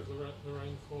picture of the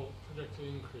rainfall projected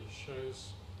increase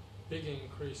shows big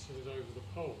increases over the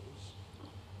poles,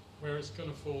 where it's going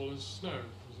to fall as snow,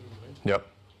 presumably. Yep.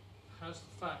 Has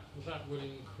the fact that that will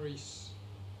increase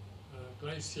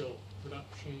glacial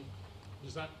production,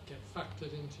 does that get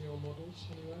factored into your models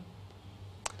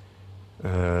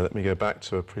anywhere? Let me go back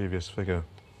to a previous figure.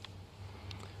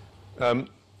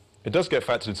 It does get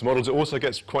factored into models. It also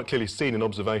gets quite clearly seen in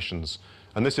observations.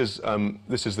 And this is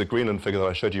the Greenland figure that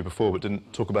I showed you before but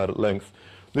didn't talk about at length.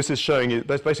 This is showing you,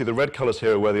 basically the red colours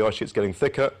here are where the ice sheet's getting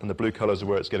thicker, and the blue colours are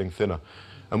where it's getting thinner.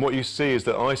 And what you see is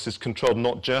that ice is controlled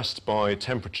not just by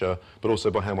temperature, but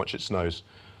also by how much it snows.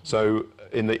 So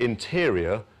in the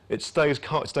interior, it stays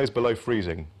below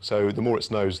freezing. So the more it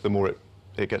snows, the more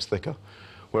it gets thicker.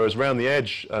 Whereas around the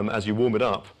edge, as you warm it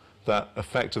up, that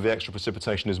effect of the extra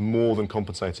precipitation is more than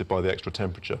compensated by the extra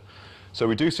temperature. So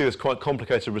we do see this quite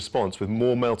complicated response with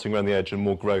more melting around the edge and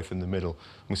more growth in the middle.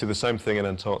 And we see the same thing in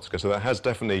Antarctica. So that has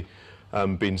definitely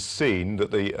been seen,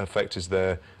 that the effect is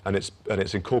there, and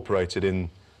it's incorporated in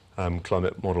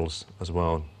climate models as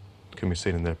well. Can be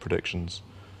seen in their predictions.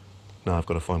 Now I've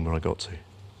got to find where I got to.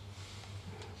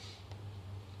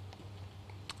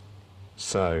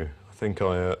 So I think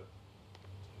I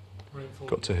Rainfall.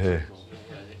 got to here.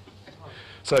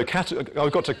 So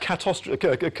I've got to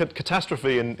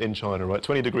catastrophe in China, right?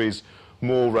 20 degrees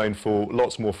more rainfall,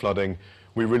 lots more flooding.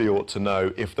 We really ought to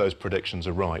know if those predictions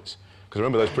are right. Because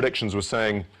remember, those predictions were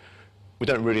saying, we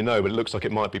don't really know, but it looks like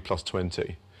it might be plus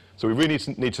 20. So we really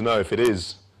need to know if it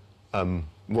is,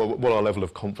 what our level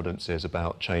of confidence is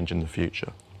about change in the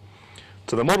future.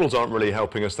 So the models aren't really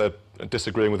helping us, they're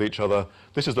disagreeing with each other.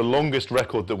 This is the longest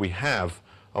record that we have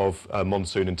of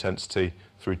monsoon intensity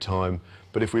through time.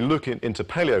 But if we look into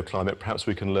paleoclimate, perhaps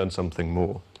we can learn something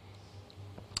more.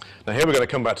 Now here we're going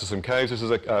to come back to some caves. This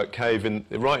is a cave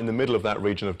right in the middle of that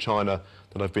region of China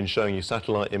that I've been showing you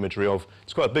satellite imagery of.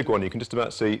 It's quite a big one. You can just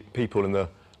about see people in the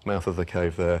mouth of the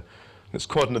cave there. It's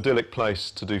quite an idyllic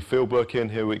place to do field work in.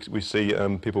 Here we see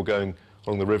people going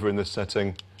along the river in this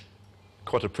setting.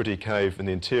 Quite a pretty cave in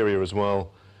the interior as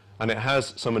well. And it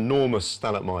has some enormous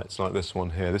stalagmites like this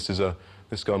one here.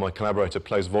 This guy, my collaborator,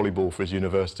 plays volleyball for his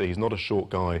university. He's not a short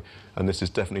guy, and this is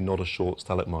definitely not a short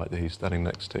stalagmite that he's standing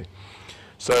next to.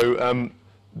 So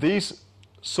these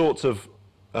sorts of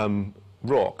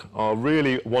rock are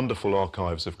really wonderful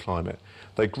archives of climate.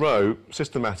 They grow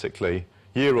systematically,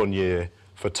 year on year,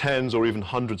 for tens or even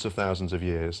hundreds of thousands of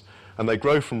years. And they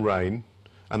grow from rain,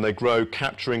 and they grow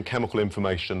capturing chemical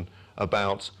information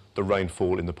about the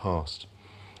rainfall in the past.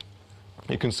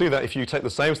 You can see that if you take the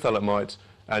same stalagmite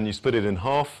and you split it in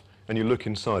half and you look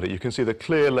inside it, you can see the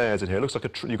clear layers in here. It looks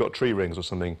like you've got tree rings or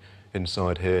something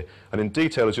inside here. And in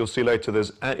detail, as you'll see later,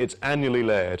 it's annually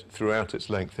layered throughout its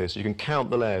length here. So you can count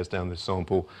the layers down this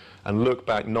sample and look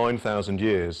back 9,000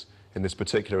 years, in this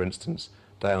particular instance,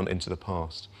 down into the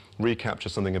past. Recapture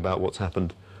something about what's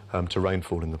happened to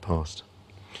rainfall in the past.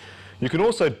 You can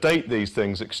also date these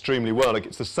things extremely well.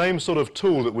 It's the same sort of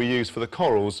tool that we use for the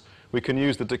corals. We can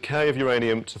use the decay of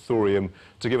uranium to thorium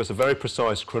to give us a very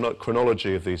precise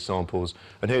chronology of these samples.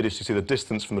 And here you see the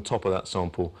distance from the top of that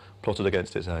sample plotted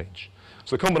against its age.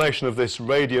 So the combination of this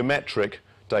radiometric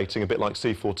dating, a bit like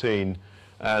C14,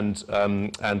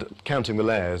 and counting the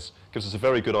layers gives us a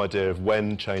very good idea of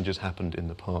when changes happened in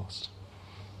the past.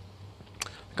 I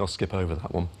think I'll skip over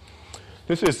that one.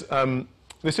 This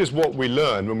is what we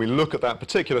learn when we look at that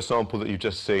particular sample that you've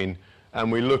just seen and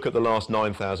we look at the last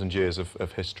 9,000 years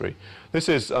of history. This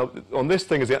is, on this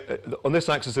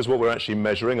axis is what we're actually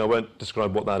measuring. I won't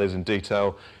describe what that is in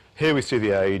detail. Here we see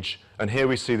the age, and here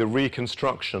we see the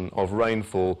reconstruction of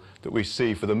rainfall that we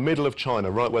see for the middle of China,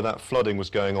 right where that flooding was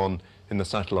going on in the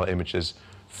satellite images,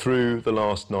 through the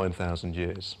last 9,000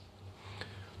 years.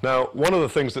 Now, one of the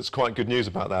things that's quite good news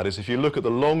about that is if you look at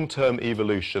the long-term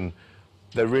evolution,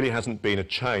 there really hasn't been a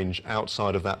change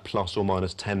outside of that plus or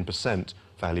minus 10%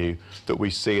 value that we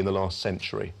see in the last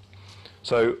century.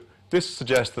 So this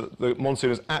suggests that the monsoon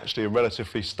is actually a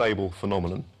relatively stable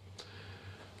phenomenon.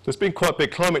 There's been quite big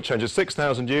climate changes.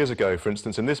 6,000 years ago, for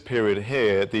instance, in this period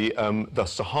here, the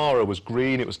Sahara was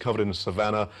green, it was covered in a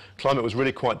savanna. Climate was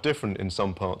really quite different in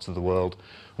some parts of the world.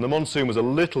 And the monsoon was a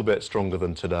little bit stronger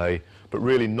than today, but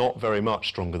really not very much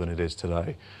stronger than it is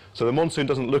today. So the monsoon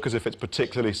doesn't look as if it's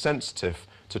particularly sensitive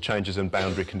to changes in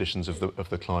boundary conditions of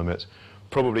the climate.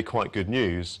 Probably quite good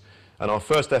news. And our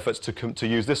first efforts to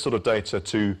use this sort of data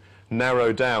to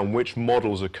narrow down which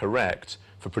models are correct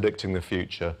for predicting the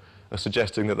future are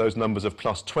suggesting that those numbers of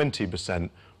plus 20%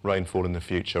 rainfall in the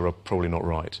future are probably not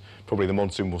right. Probably the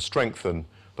monsoon will strengthen,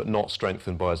 but not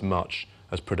strengthen by as much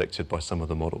as predicted by some of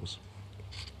the models.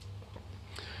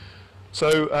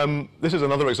 So this is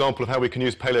another example of how we can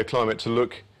use paleoclimate to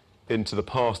look into the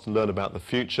past and learn about the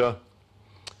future.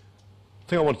 The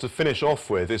thing I wanted to finish off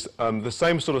with is the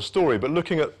same sort of story, but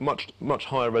looking at much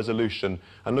higher resolution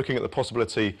and looking at the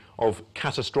possibility of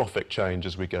catastrophic change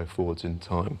as we go forwards in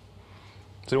time.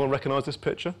 Does anyone recognise this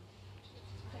picture?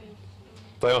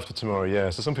 Day After Tomorrow,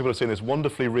 yeah. So some people have seen this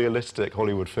wonderfully realistic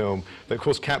Hollywood film that, of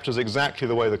course, captures exactly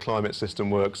the way the climate system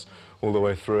works all the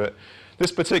way through it.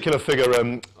 This particular figure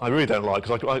I really don't like,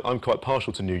 because I'm quite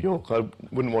partial to New York. I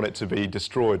wouldn't want it to be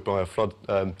destroyed by a flood,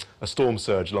 a storm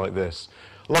surge like this.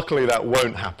 Luckily, that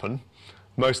won't happen.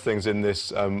 Most things in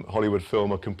this Hollywood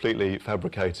film are completely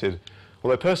fabricated.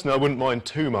 Although personally, I wouldn't mind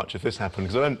too much if this happened,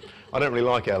 because I don't really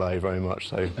like LA very much.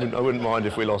 So I wouldn't mind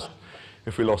if we lost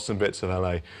some bits of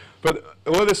LA. But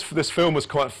although this film was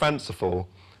quite fanciful,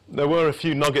 there were a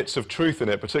few nuggets of truth in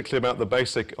it, particularly about the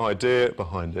basic idea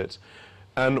behind it.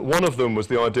 And one of them was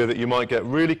the idea that you might get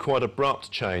really quite abrupt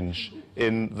change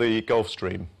in the Gulf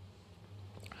Stream.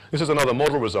 This is another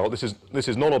model result. This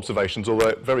is not observations, although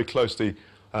it very closely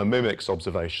mimics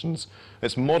observations.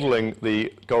 It's modelling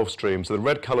the Gulf Stream. So the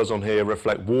red colours on here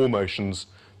reflect warm oceans.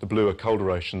 the bluer, colder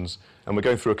oceans, and we're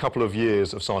going through a couple of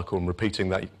years of cycle and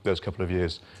repeating those couple of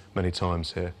years many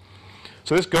times here.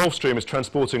 So this Gulf Stream is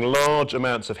transporting large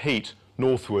amounts of heat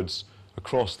northwards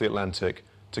across the Atlantic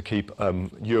to keep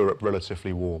Europe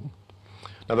relatively warm.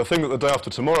 Now the thing that the Day After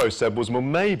Tomorrow said was, well,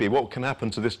 maybe what can happen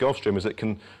to this Gulf Stream is it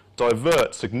can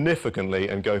divert significantly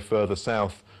and go further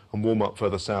south and warm up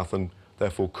further south and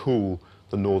therefore cool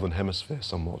the northern hemisphere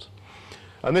somewhat.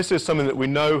 And this is something that we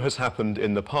know has happened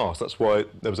in the past. That's why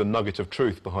there was a nugget of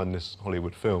truth behind this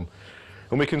Hollywood film.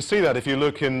 And we can see that if you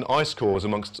look in ice cores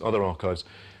amongst other archives.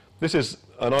 This is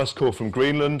an ice core from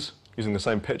Greenland, using the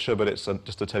same picture, but it's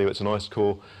just to tell you it's an ice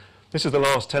core. This is the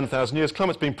last 10,000 years.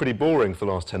 Climate's been pretty boring for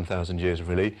the last 10,000 years,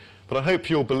 really. But I hope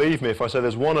you'll believe me if I say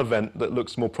there's one event that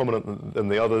looks more prominent than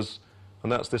the others,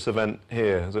 and that's this event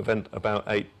here. It's an event about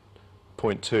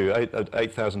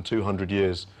 8,200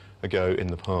 years ago in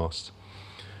the past.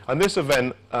 And this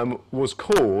event was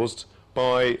caused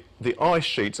by the ice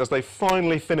sheets, as they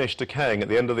finally finished decaying at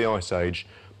the end of the Ice Age,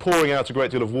 pouring out a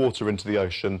great deal of water into the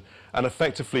ocean and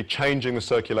effectively changing the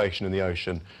circulation in the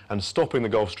ocean and stopping the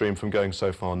Gulf Stream from going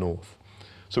so far north.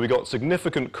 So we got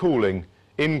significant cooling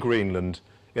in Greenland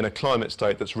in a climate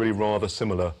state that's really rather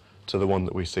similar to the one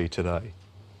that we see today.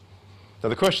 Now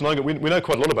the question, we know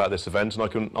quite a lot about this event, and I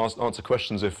can answer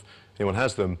questions if anyone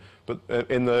has them, but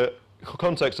in the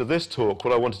context of this talk,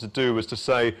 what I wanted to do was to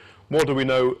say, what do we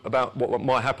know about what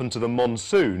might happen to the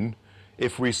monsoon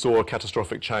if we saw a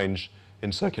catastrophic change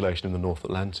in circulation in the North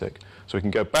Atlantic? So we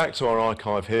can go back to our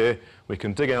archive here, we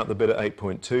can dig out the bit at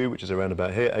 8.2, which is around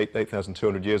about here,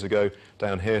 8,200 years ago,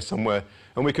 down here somewhere,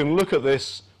 and we can look at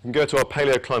this, we can go to our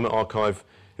paleoclimate archive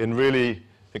in really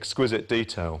exquisite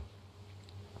detail.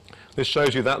 This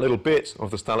shows you that little bit of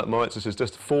the stalagmites. This is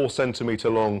just a 4 centimetre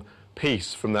long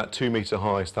piece from that 2 metre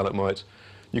high stalagmite.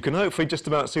 You can hopefully just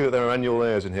about see that there are annual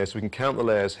layers in here, so we can count the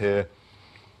layers here.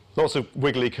 Lots of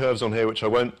wiggly curves on here, which I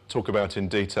won't talk about in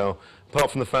detail,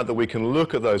 apart from the fact that we can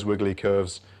look at those wiggly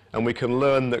curves and we can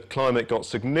learn that climate got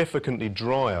significantly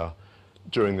drier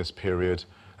during this period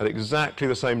at exactly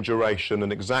the same duration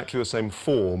and exactly the same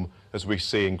form as we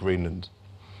see in Greenland.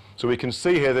 So we can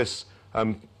see here this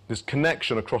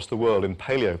connection across the world in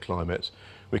paleoclimate.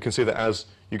 We can see that as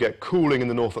you get cooling in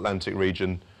the North Atlantic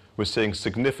region, we're seeing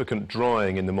significant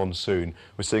drying in the monsoon.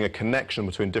 We're seeing a connection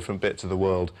between different bits of the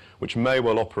world, which may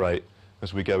well operate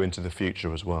as we go into the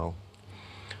future as well.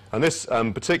 And this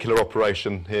particular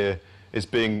operation here is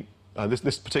being,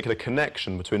 this particular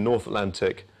connection between North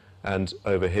Atlantic and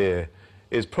over here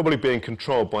is probably being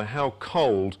controlled by how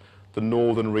cold the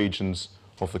northern regions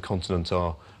of the continent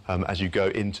are as you go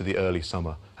into the early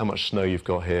summer. How much snow you've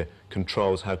got here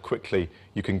controls how quickly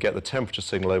you can get the temperature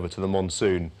signal over to the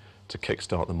monsoon to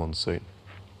kickstart the monsoon.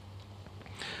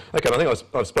 Okay, I think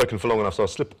I've spoken for long enough, so I'll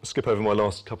skip over my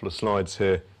last couple of slides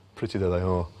here, pretty though they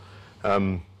are,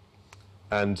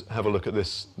 and have a look at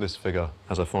this figure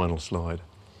as a final slide.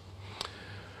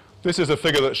 This is a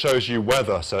figure that shows you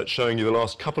weather, so it's showing you the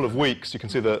last couple of weeks. You can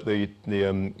see the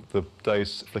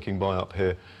days flicking by up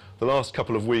here. The last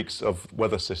couple of weeks of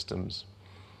weather systems.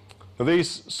 Now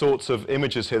these sorts of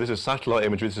images here, this is satellite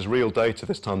imagery, this is real data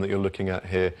this time that you're looking at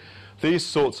here. These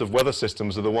sorts of weather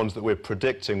systems are the ones that we're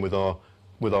predicting with our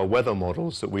weather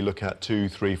models that we look at 2,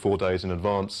 3, 4 days in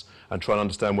advance and try and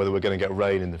understand whether we're going to get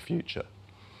rain in the future.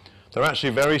 They're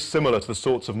actually very similar to the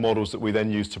sorts of models that we then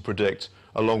use to predict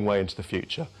a long way into the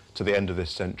future, to the end of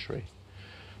this century.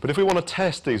 But if we want to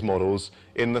test these models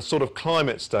in the sort of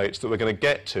climate states that we're going to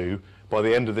get to by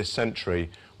the end of this century,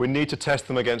 we need to test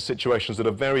them against situations that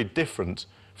are very different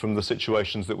from the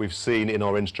situations that we've seen in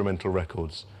our instrumental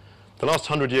records. The last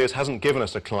 100 years hasn't given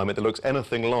us a climate that looks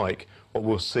anything like what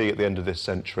we'll see at the end of this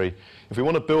century. If we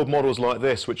want to build models like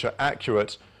this, which are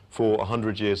accurate for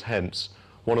 100 years hence,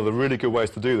 one of the really good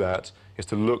ways to do that is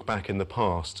to look back in the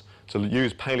past, to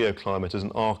use paleoclimate as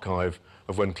an archive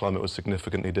of when climate was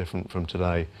significantly different from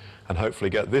today, and hopefully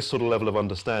get this sort of level of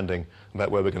understanding about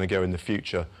where we're going to go in the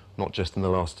future, not just in the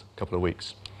last couple of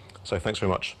weeks. So thanks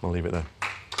very much. I'll leave it there.